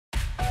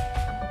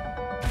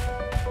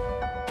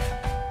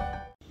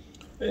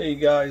Hey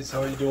guys,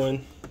 how are you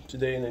doing?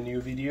 Today in a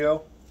new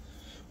video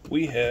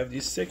we have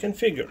the second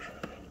figure.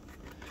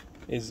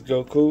 It's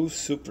Goku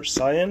Super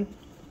Saiyan.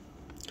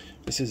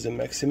 This is the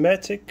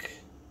Maximatic.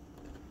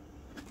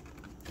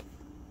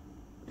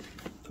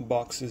 The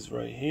box is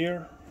right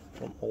here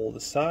from all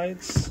the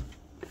sides.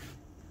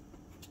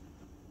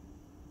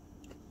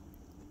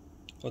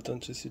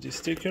 Authenticity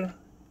sticker.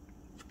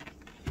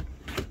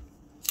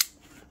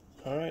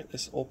 Alright,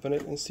 let's open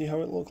it and see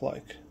how it looks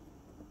like.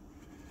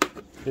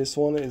 This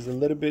one is a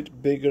little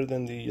bit bigger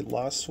than the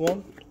last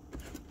one.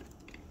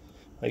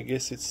 I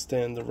guess it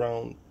stands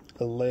around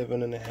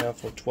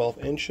 11.5 or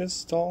 12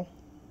 inches tall.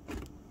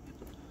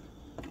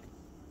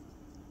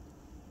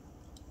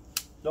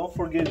 Don't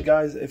forget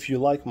guys, if you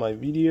like my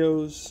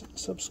videos,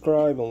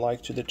 subscribe and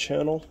like to the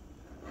channel.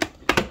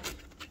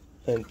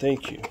 And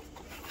thank you.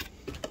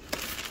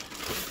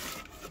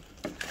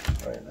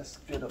 Alright, let's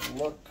get a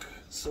look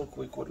so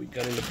quick what we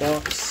got in the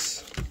box.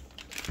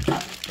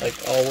 Like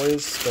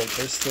always, from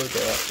Pistol,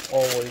 they're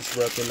always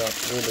wrapping up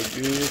really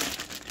good.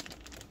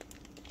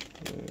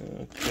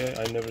 Okay,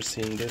 I've never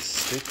seen this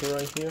sticker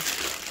right here.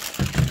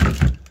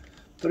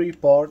 3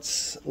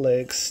 parts,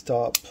 legs,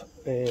 top,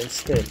 and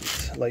stand,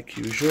 like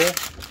usual.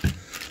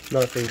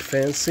 Nothing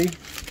fancy.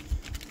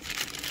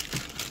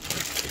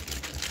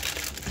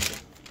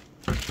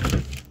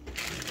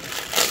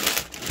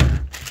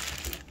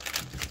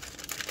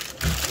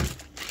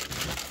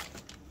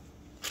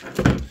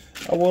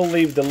 I will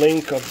leave the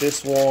link of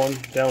this one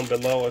down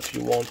below if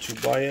you want to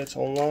buy it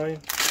online.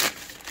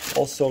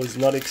 Also, it's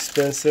not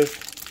expensive,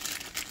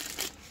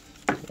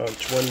 around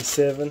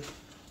 $27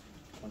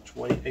 or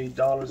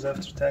 $28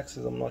 after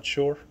taxes, I'm not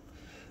sure.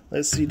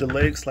 Let's see the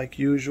legs like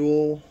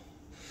usual.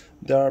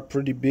 They are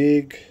pretty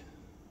big.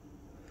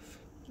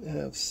 They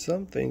have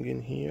something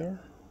in here.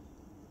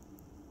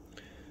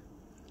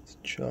 It's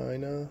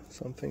China,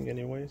 something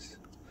anyways.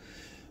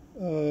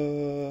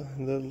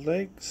 The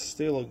legs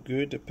still look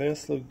good, the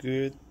pants look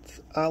good.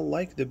 I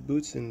like the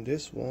boots in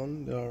this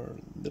one, there are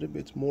a little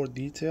bit more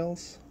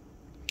details.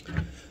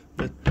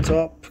 The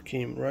top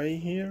came right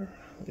here.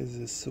 Is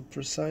a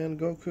Super Saiyan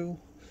Goku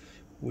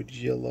with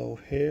yellow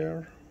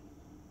hair.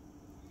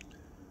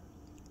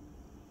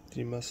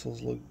 The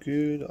muscles look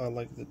good, I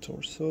like the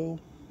torso.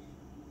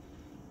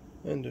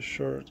 And the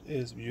shirt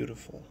is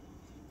beautiful.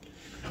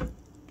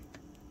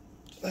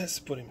 Let's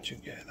put him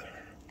together.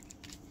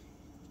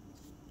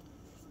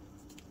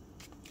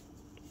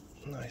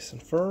 Nice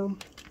and firm,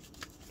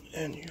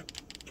 and you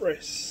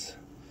press.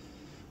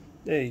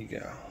 There you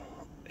go.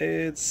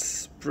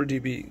 It's pretty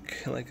big.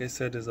 Like I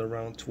said, it's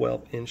around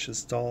 12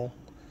 inches tall,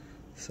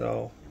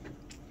 so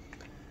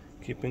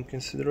keep in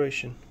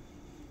consideration.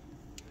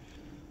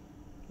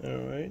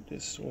 Alright,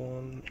 this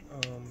one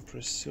I'm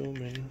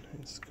presuming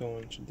it's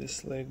going to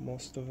this leg.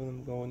 Most of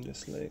them go in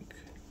this leg,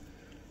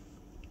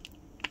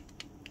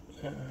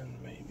 and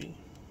maybe.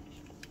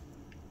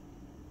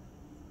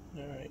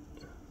 Alright,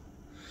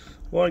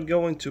 we're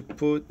going to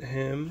put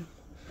him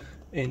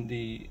in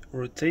the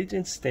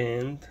rotating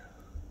stand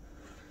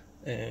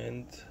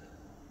and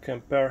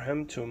compare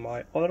him to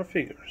my other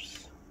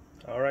figures.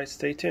 Alright,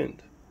 stay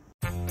tuned.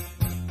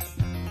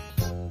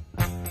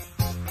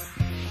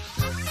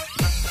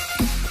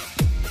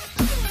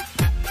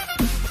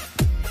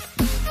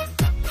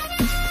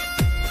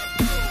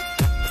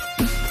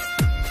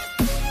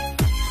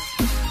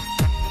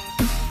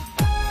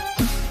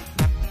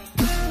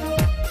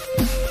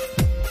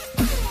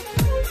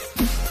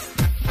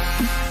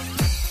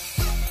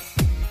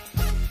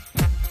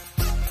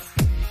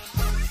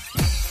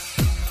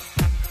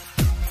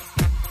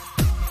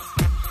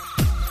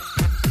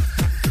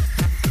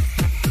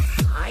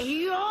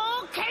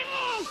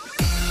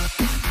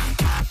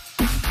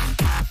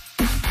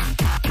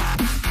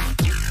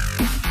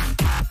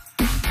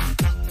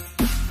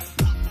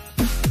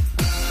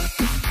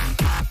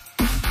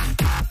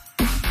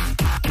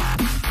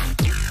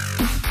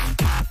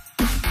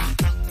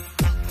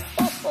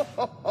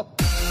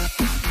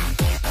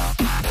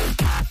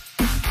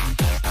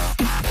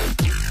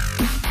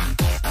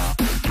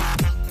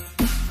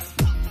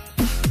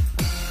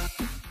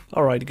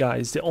 Alright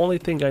guys, the only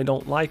thing I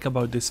don't like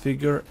about this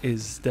figure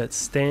is that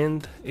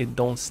stand. It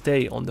don't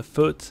stay on the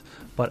foot,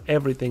 but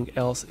everything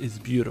else is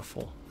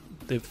beautiful.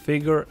 The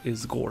figure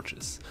is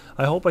gorgeous.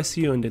 I hope I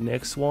see you in the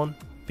next one.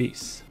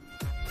 Peace.